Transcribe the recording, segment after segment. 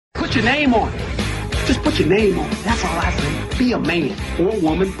Put your name on it. Just put your name on it. That's all I say. Be a man or a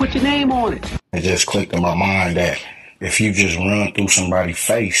woman. Put your name on it. It just clicked in my mind that if you just run through somebody's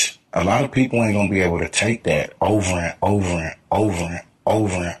face, a lot of people ain't going to be able to take that over and over and over and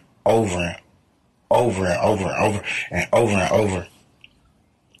over and over and over and over and over and over and over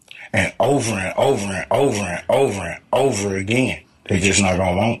and over and over and over and over and over again. They just not going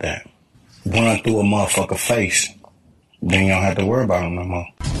to want that. Run through a motherfucker face, then you don't have to worry about them no more.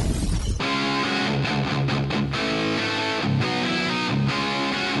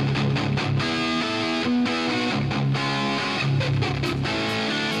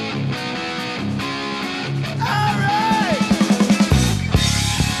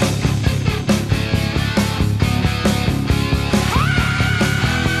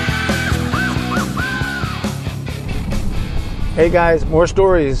 Hey guys, more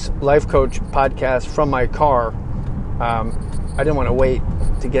stories, Life Coach podcast from my car. I didn't want to wait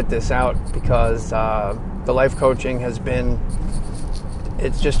to get this out because the life coaching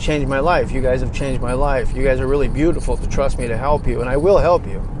it's just changed my life. You guys have changed my life. You guys are really beautiful to trust me to help you, and I will help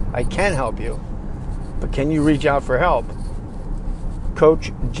you. I can help you. But can you reach out for help?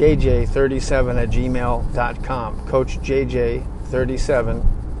 CoachJJ37@gmail.com.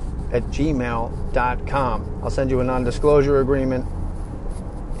 CoachJJ37@gmail.com. I'll send you a non-disclosure agreement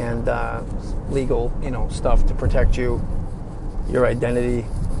and legal, stuff to protect your identity.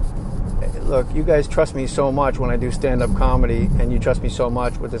 Look, you guys trust me so much when I do stand-up comedy, and you trust me so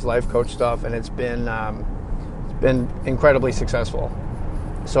much with this life coach stuff, and it's been incredibly successful.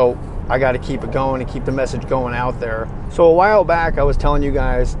 So I got to keep it going and keep the message going out there. So a while back, I was telling you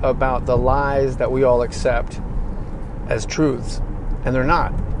guys about the lies that we all accept as truths, and they're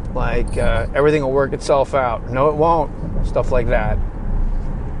not. Like, everything will work itself out. No, it won't. Stuff like that.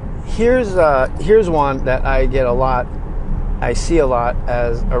 Here's one that I get a lot. I see a lot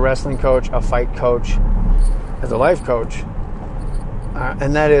as a wrestling coach, a fight coach, as a life coach.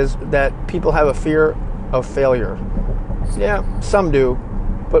 And that is that people have a fear of failure. Yeah, some do.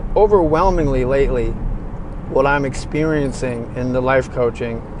 But overwhelmingly lately, what I'm experiencing in the life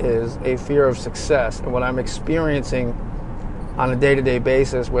coaching is a fear of success. And what I'm experiencing on a day-to-day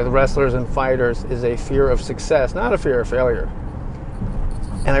basis with wrestlers and fighters is a fear of success, not a fear of failure.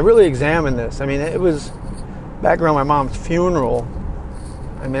 And I really examined this. I mean, it was back around my mom's funeral.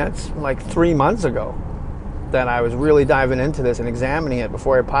 I mean, that's like 3 months ago that I was really diving into this and examining it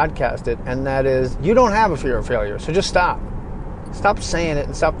before I podcasted. And that is, you don't have a fear of failure, so just stop. Stop saying it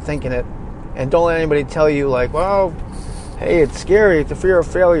and stop thinking it. And don't let anybody tell you, like, well, hey, it's scary, it's a fear of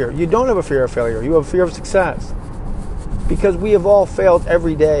failure. You don't have a fear of failure. You have a fear of success. Because we have all failed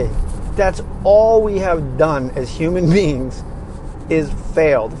every day. That's all we have done as human beings is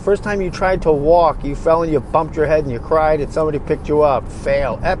fail. The first time you tried to walk, you fell and you bumped your head and you cried and somebody picked you up.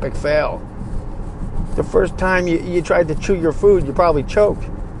 Fail. Epic fail. The first time you tried to chew your food, you probably choked.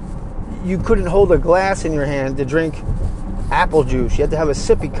 You couldn't hold a glass in your hand to drink apple juice. You had to have a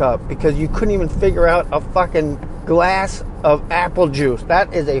sippy cup because you couldn't even figure out a fucking glass of apple juice.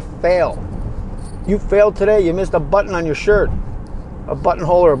 That is a fail. You failed today. You missed a button on your shirt. A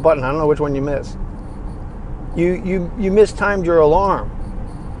buttonhole or a button. I don't know which one you missed. You mistimed your alarm.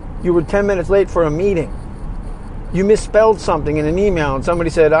 You were 10 minutes late for a meeting. You misspelled something in an email and somebody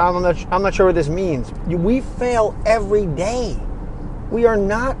said, I'm not sure what this means. We fail every day. We are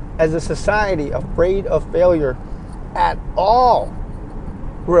not, as a society, afraid of failure at all.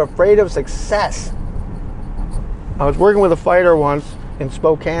 We're afraid of success. I was working with a fighter once in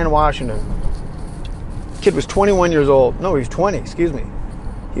Spokane, Washington. Kid was 21 years old. No, he was 20, excuse me.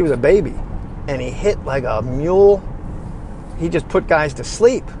 He was a baby. And he hit like a mule. He just put guys to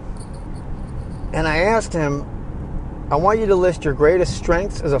sleep. And I asked him, I want you to list your greatest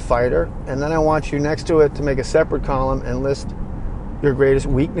strengths as a fighter, and then I want you next to it to make a separate column and list your greatest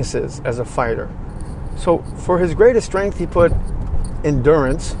weaknesses as a fighter. So for his greatest strength, he put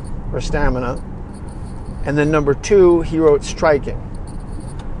endurance or stamina. And then number 2, he wrote striking.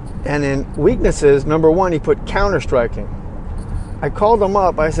 And in weaknesses, number 1, he put counter-striking. I called him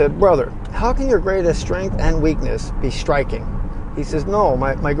up. I said, brother, how can your greatest strength and weakness be striking? He says, no,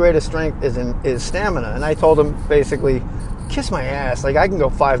 my greatest strength is stamina. And I told him, basically, kiss my ass. Like, I can go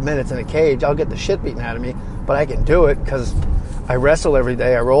 5 minutes in a cage. I'll get the shit beaten out of me, but I can do it because I wrestle every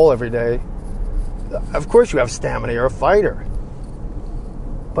day. I roll every day. Of course you have stamina. You're a fighter.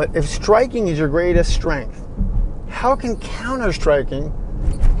 But if striking is your greatest strength, how can counter-striking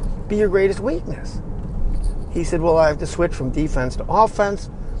be your greatest weakness? He said, well, I have to switch from defense to offense,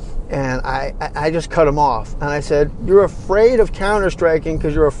 and I just cut him off. And I said, you're afraid of counter-striking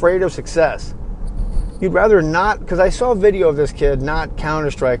because you're afraid of success. You'd rather not, because I saw a video of this kid not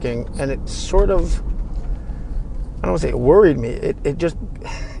counter-striking, and it sort of, I don't want to say it worried me.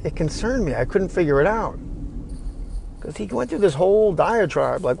 It concerned me. I couldn't figure it out. Because he went through this whole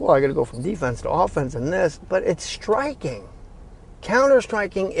diatribe, like, well, I got to go from defense to offense and this, but it's striking.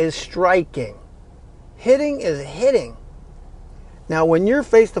 Counter-striking is striking. Hitting is hitting. Now, when you're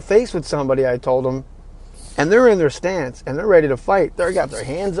face-to-face with somebody, I told him, and they're in their stance, and they're ready to fight, they've got their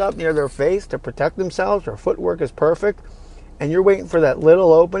hands up near their face to protect themselves, their footwork is perfect, and you're waiting for that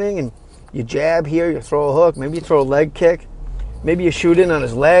little opening, and you jab here, you throw a hook, maybe you throw a leg kick, maybe you shoot in on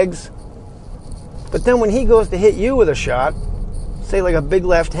his legs. But then when he goes to hit you with a shot, say like a big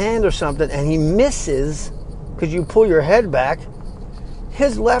left hand or something, and he misses because you pull your head back,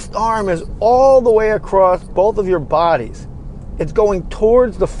 his left arm is all the way across both of your bodies. It's going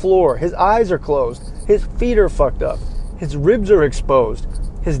towards the floor. His eyes are closed. His feet are fucked up. His ribs are exposed.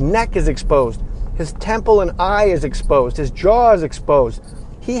 His neck is exposed. His temple and eye is exposed. His jaw is exposed.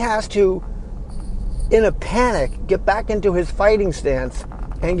 He has to, in a panic, get back into his fighting stance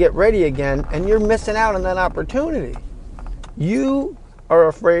and get ready again, and you're missing out on that opportunity. You are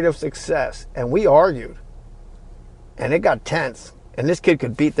afraid of success, and we argued, and it got tense, and this kid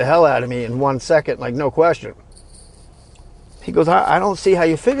could beat the hell out of me in 1 second, like no question. He goes, I don't see how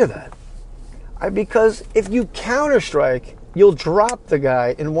you figure that. Because if you counter-strike, you'll drop the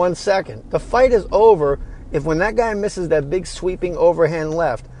guy in 1 second. The fight is over if when that guy misses that big sweeping overhand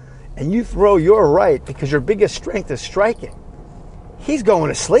left and you throw your right because your biggest strength is striking, he's going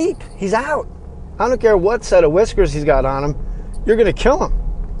to sleep. He's out. I don't care what set of whiskers he's got on him. You're going to kill him.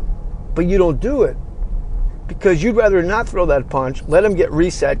 But you don't do it because you'd rather not throw that punch, let him get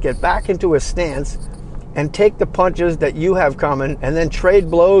reset, get back into his stance, and take the punches that you have coming and then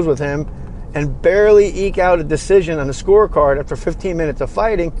trade blows with him and barely eke out a decision on the scorecard after 15 minutes of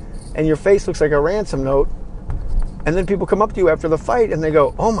fighting, and your face looks like a ransom note. And then people come up to you after the fight and they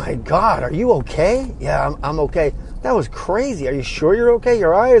go, oh my God, are you okay? Yeah, I'm okay. That was crazy. Are you sure you're okay?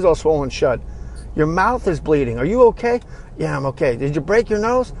 Your eye is all swollen shut. Your mouth is bleeding. Are you okay? Yeah, I'm okay. Did you break your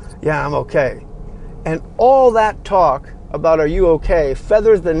nose? Yeah, I'm okay. And all that talk about are you okay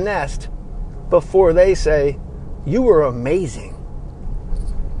feathers the nest before they say, you were amazing.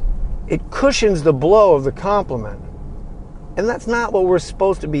 It cushions the blow of the compliment. And that's not what we're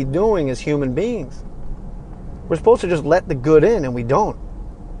supposed to be doing as human beings. We're supposed to just let the good in, and we don't.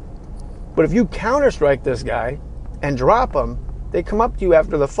 But if you counter-strike this guy and drop him, they come up to you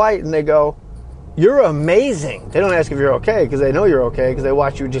after the fight and they go, you're amazing. They don't ask if you're okay because they know you're okay because they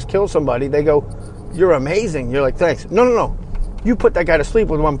watch you just kill somebody. They go, you're amazing. You're like, thanks. No. You put that guy to sleep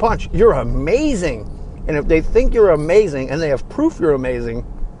with one punch. You're amazing. And if they think you're amazing and they have proof you're amazing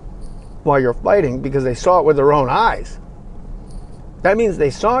while you're fighting because they saw it with their own eyes, that means they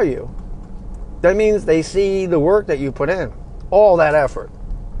saw you. That means they see the work that you put in. All that effort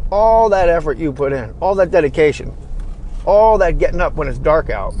you put in. All that dedication. All that getting up when it's dark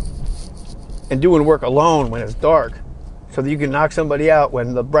out. And doing work alone when it's dark. So that you can knock somebody out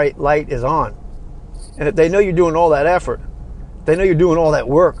when the bright light is on. And if they know you're doing all that effort, they know you're doing all that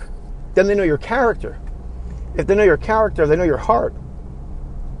work, then they know your character. If they know your character, they know your heart.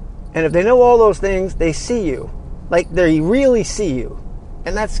 And if they know all those things, they see you. Like they really see you.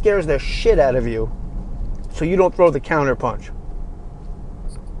 And that scares the shit out of you. So you don't throw the counter punch.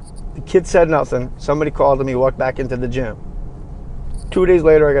 The kid said nothing. Somebody called him. He walked back into the gym. 2 days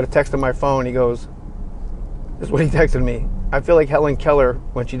later, I got a text on my phone. He goes, this is what he texted me. I feel like Helen Keller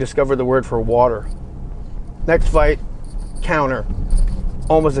when she discovered the word for water. Next fight, counter.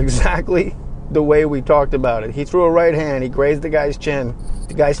 Almost exactly the way we talked about it. He threw a right hand. He grazed the guy's chin.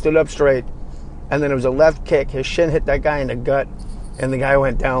 The guy stood up straight. And then it was a left kick. His shin hit that guy in the gut. And the guy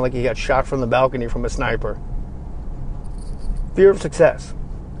went down like he got shot from the balcony from a sniper. Fear of success.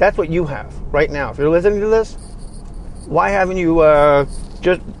 That's what you have right now. If you're listening to this, why haven't you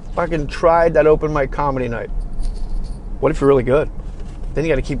just fucking tried that open mic comedy night? What if you're really good? Then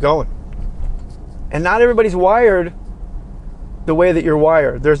you got to keep going. And not everybody's wired the way that you're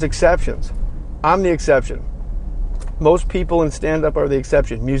wired. There's exceptions. I'm the exception. Most people in stand-up are the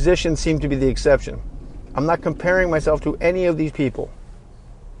exception. Musicians seem to be the exception. I'm not comparing myself to any of these people.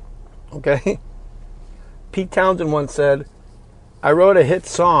 Okay? Pete Townsend once said, I wrote a hit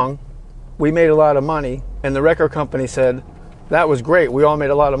song, we made a lot of money, and the record company said, that was great, we all made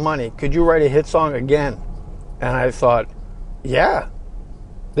a lot of money. Could you write a hit song again? And I thought, yeah,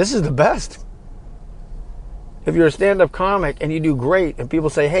 this is the best. If you're a stand-up comic and you do great and people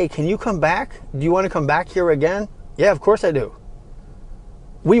say, hey, can you come back? Do you want to come back here again? Yeah, of course I do.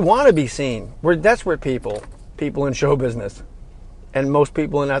 We want to be seen. We're desperate people in show business and most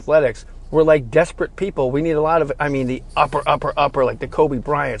people in athletics. We're like desperate people. We need a lot of, the upper, like the Kobe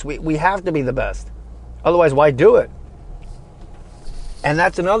Bryants. We have to be the best. Otherwise, why do it? And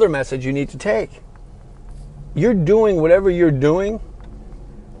that's another message you need to take. You're doing whatever you're doing,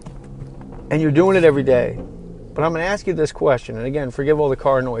 and you're doing it every day. But I'm going to ask you this question, and again, forgive all the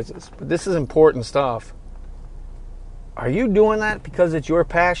car noises, but this is important stuff. Are you doing that because it's your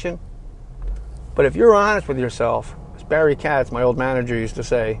passion? But if you're honest with yourself, as Barry Katz, my old manager, used to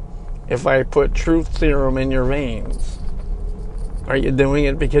say, if I put truth serum in your veins, are you doing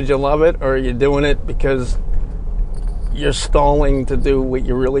it because you love it, or are you doing it because you're stalling to do what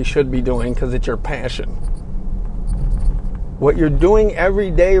you really should be doing because it's your passion? What you're doing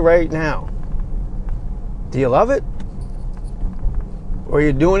every day right now, do you love it? Or are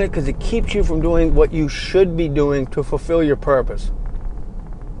you doing it because it keeps you from doing what you should be doing to fulfill your purpose?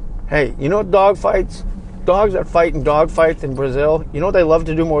 Hey, you know what dogs that fight in dog fights in Brazil, you know what they love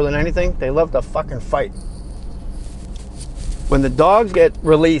to do more than anything? They love to fucking fight. When the dogs get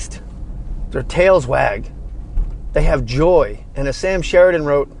released, their tails wag. They have joy. And as Sam Sheridan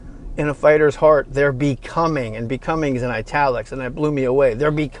wrote in A Fighter's Heart, they're becoming, and becoming is in italics, and that blew me away.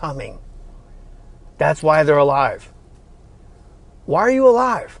 They're becoming. That's why they're alive. Why are you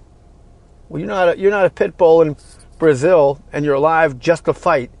alive? Well, you're not a pit bull in Brazil, and you're alive just to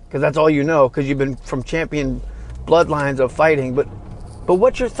fight, because that's all you know, because you've been from champion bloodlines of fighting. But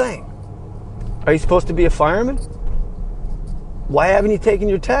what's your thing? Are you supposed to be a fireman? Why haven't you taken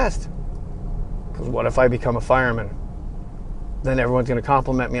your test? Because what if I become a fireman? Then everyone's going to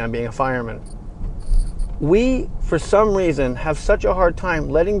compliment me on being a fireman. We, for some reason, have such a hard time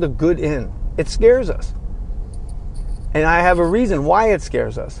letting the good in. It scares us. And I have a reason why it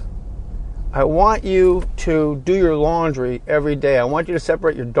scares us. I want you to do your laundry every day. I want you to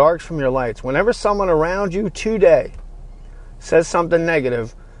separate your darks from your lights. Whenever someone around you today says something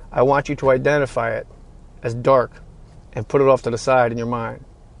negative, I want you to identify it as dark and put it off to the side in your mind.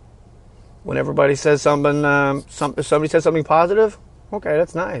 When everybody says somebody says something positive, okay,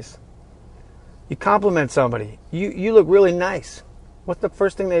 that's nice. You compliment somebody. You look really nice. What's the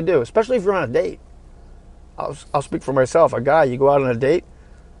first thing they do? Especially if you're on a date. I'll speak for myself. A guy, you go out on a date,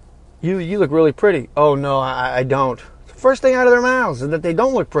 you look really pretty. Oh, no, I don't. The first thing out of their mouths is that they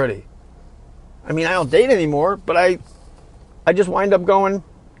don't look pretty. I don't date anymore, but I just wind up going,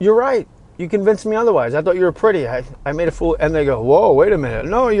 you're right. You convinced me otherwise. I thought you were pretty. I made a fool. And they go, whoa, wait a minute.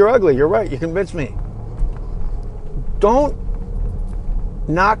 No, you're ugly. You're right. You convinced me. Don't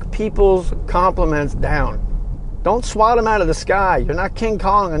knock people's compliments down. Don't swat them out of the sky. You're not King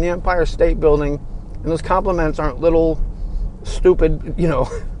Kong in the Empire State Building, and those compliments aren't little, stupid,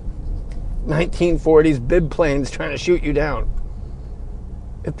 1940s bib planes trying to shoot you down.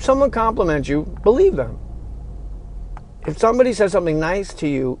 If someone compliments you, believe them. If somebody says something nice to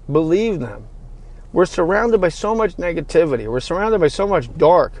you, believe them. We're surrounded by so much negativity. We're surrounded by so much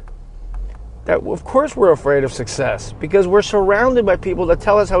dark that, of course, we're afraid of success, because we're surrounded by people that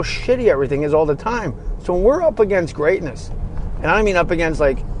tell us how shitty everything is all the time. So when we're up against greatness, and I don't mean up against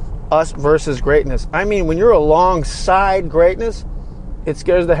like us versus greatness. I mean when you're alongside greatness, it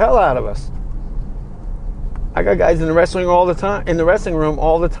scares the hell out of us. I got guys in the wrestling room all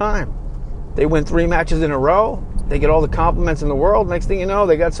the time. They win 3 matches in a row. They get all the compliments in the world. Next thing you know,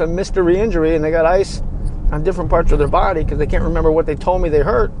 they got some mystery injury and they got ice on different parts of their body because they can't remember what they told me they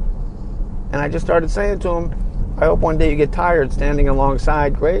hurt. And I just started saying to them, I hope one day you get tired standing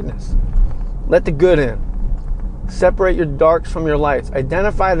alongside greatness. Let the good in. Separate your darks from your lights.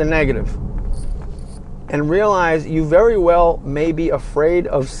 Identify the negative. And realize you very well may be afraid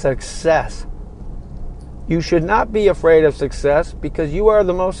of success. You should not be afraid of success because you are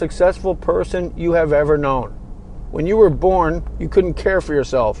the most successful person you have ever known. When you were born, you couldn't care for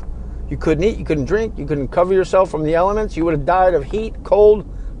yourself. You couldn't eat, you couldn't drink, you couldn't cover yourself from the elements. You would have died of heat, cold,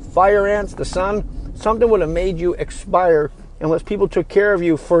 fire ants, the sun. Something would have made you expire unless people took care of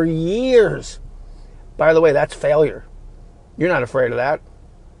you for years. By the way, that's failure. You're not afraid of that.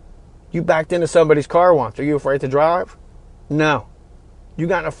 You backed into somebody's car once. Are you afraid to drive? No. You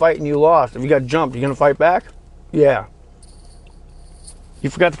got in a fight and you lost. If you got jumped, you going to fight back? Yeah. You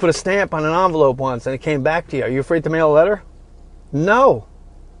forgot to put a stamp on an envelope once and it came back to you. Are you afraid to mail a letter? No.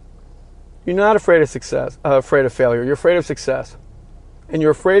 You're not afraid of success, afraid of failure. You're afraid of success. And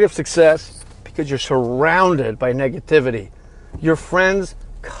you're afraid of success because you're surrounded by negativity. Your friends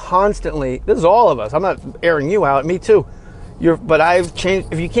constantly, this is all of us. I'm not airing you out, me too. But I've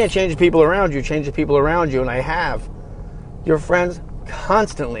changed. If you can't change the people around you, change the people around you, and I have. Your friends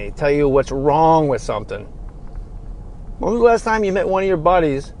constantly tell you what's wrong with something. When was the last time you met one of your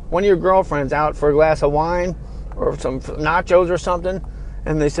buddies, one of your girlfriends out for a glass of wine or some nachos or something,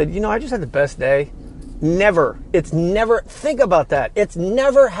 and they said, I just had the best day. Never. It's never. Think about that. It's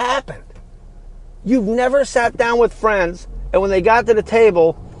never happened. You've never sat down with friends, and when they got to the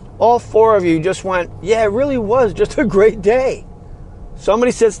table, all four of you just went, yeah, it really was just a great day.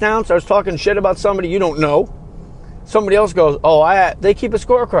 Somebody sits down, starts talking shit about somebody you don't know. Somebody else goes, they keep a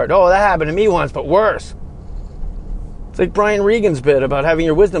scorecard. Oh, that happened to me once, but worse. It's like Brian Regan's bit about having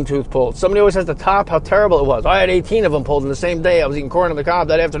your wisdom tooth pulled. Somebody always has to top how terrible it was. I had 18 of them pulled in the same day. I was eating corn on the cob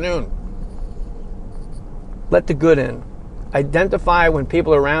that afternoon. Let the good in. Identify when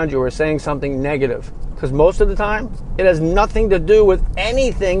people around you are saying something negative. Because most of the time, it has nothing to do with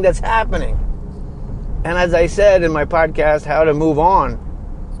anything that's happening. And as I said in my podcast, How to Move On,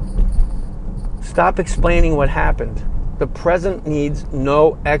 stop explaining what happened. The present needs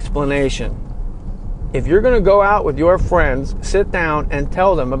no explanation. If you're going to go out with your friends, sit down and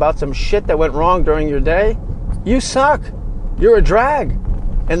tell them about some shit that went wrong during your day, you suck. You're a drag.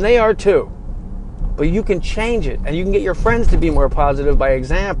 And they are too. But you can change it, and you can get your friends to be more positive by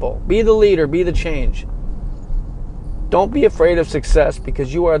example. Be the leader, be the change. Don't be afraid of success,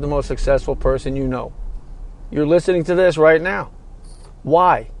 because you are the most successful person you know. You're listening to this right now.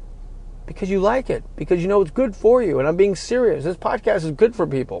 Why? Because you like it, because you know it's good for you, and I'm being serious. This podcast is good for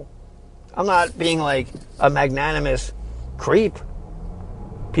people. I'm not being like a magnanimous creep.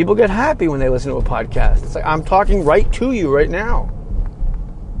 People get happy when they listen to a podcast. It's like I'm talking right to you right now.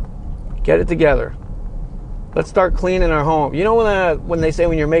 Get it together. Let's start cleaning our home. You know when they say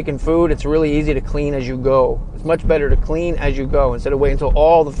when you're making food, it's really easy to clean as you go. It's much better to clean as you go instead of waiting until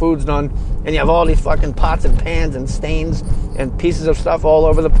all the food's done and you have all these fucking pots and pans and stains and pieces of stuff all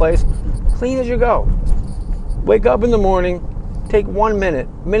over the place. Clean as you go. Wake up in the morning, take 1 minute,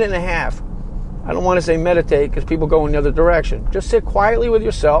 minute and a half. I don't want to say meditate because people go in the other direction. Just sit quietly with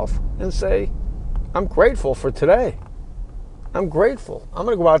yourself and say, I'm grateful for today. I'm grateful. I'm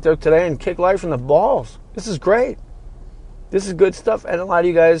going to go out there today and kick life in the balls. This is great. This is good stuff. And a lot of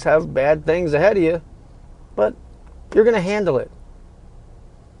you guys have bad things ahead of you, but you're going to handle it.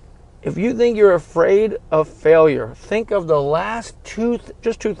 If you think you're afraid of failure, think of the last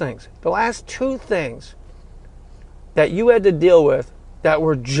just two things. The last two things that you had to deal with that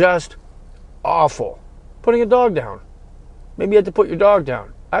were just awful. Putting a dog down. Maybe you had to put your dog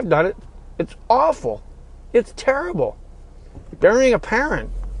down. I've done it. It's awful. It's terrible. Burying a parent,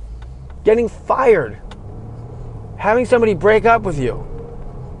 getting fired, having somebody break up with you.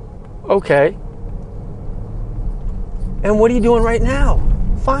 Okay. And what are you doing right now?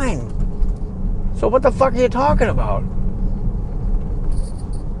 Fine. So what the fuck are you talking about?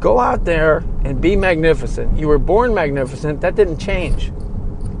 Go out there and be magnificent. You were born magnificent. That didn't change.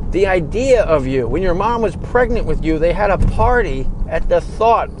 The idea of you, when your mom was pregnant with you, they had a party at the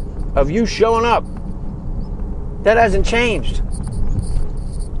thought of you showing up. That hasn't changed.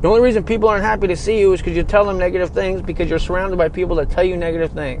 The only reason people aren't happy to see you is because you tell them negative things, because you're surrounded by people that tell you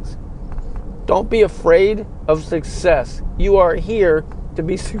negative things. Don't be afraid of success. You are here to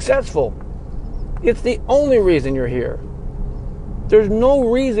be successful. It's the only reason you're here. There's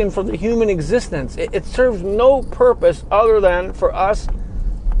no reason for the human existence. It serves no purpose other than for us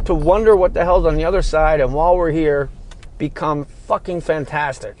to wonder what the hell's on the other side, and while we're here, become fucking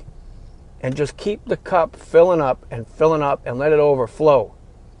fantastic. And just keep the cup filling up and let it overflow.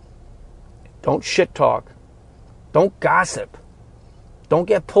 Don't shit talk. Don't gossip. Don't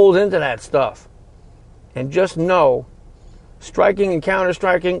get pulled into that stuff. And just know, striking and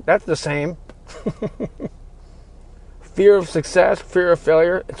counter-striking, that's the same. Fear of success, fear of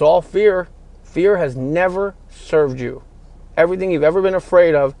failure, it's all fear. Fear has never served you. Everything you've ever been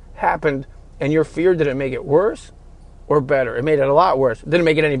afraid of happened, and your fear didn't make it worse or better. It made it a lot worse. It didn't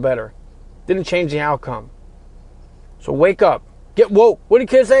make it any better. Didn't change the outcome. So wake up. Get woke. What do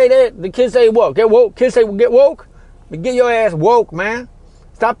kids say? The kids say woke. Get woke. Kids say get woke. Get your ass woke, man.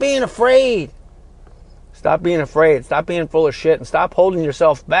 Stop being afraid. Stop being afraid. Stop being full of shit and stop holding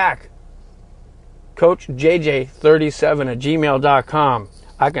yourself back. CoachJJ37@gmail.com.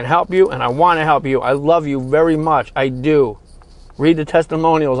 I can help you and I want to help you. I love you very much. I do. Read the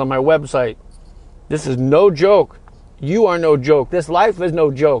testimonials on my website. This is no joke. You are no joke. This life is no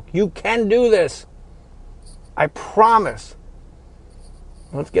joke. You can do this. I promise.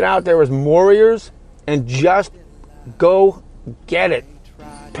 Let's get out there as warriors and just go get it.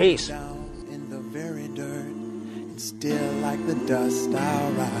 Peace. In the very dirt, it's still like the dust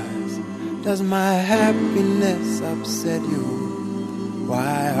I'll rise. Does my happiness upset you?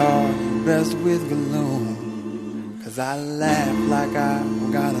 Why are you best with gloom? 'Cause I laugh like I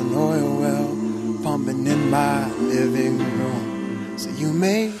got an oil well pumping in my living room. So you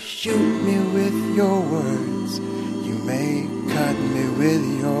may shoot me with your words, you may cut me with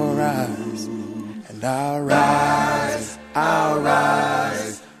your eyes. And I'll rise, I'll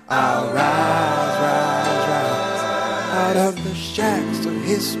rise, I'll rise, rise, rise, out of the shacks of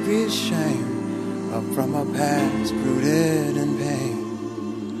history's shame, up from a past rooted in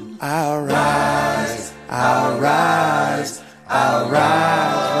pain. I'll rise, I'll rise, I'll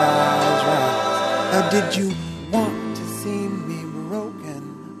rise, rise, rise. Now did you want to see me broken,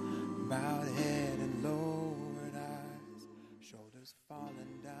 bowed head and lowered eyes, shoulders falling?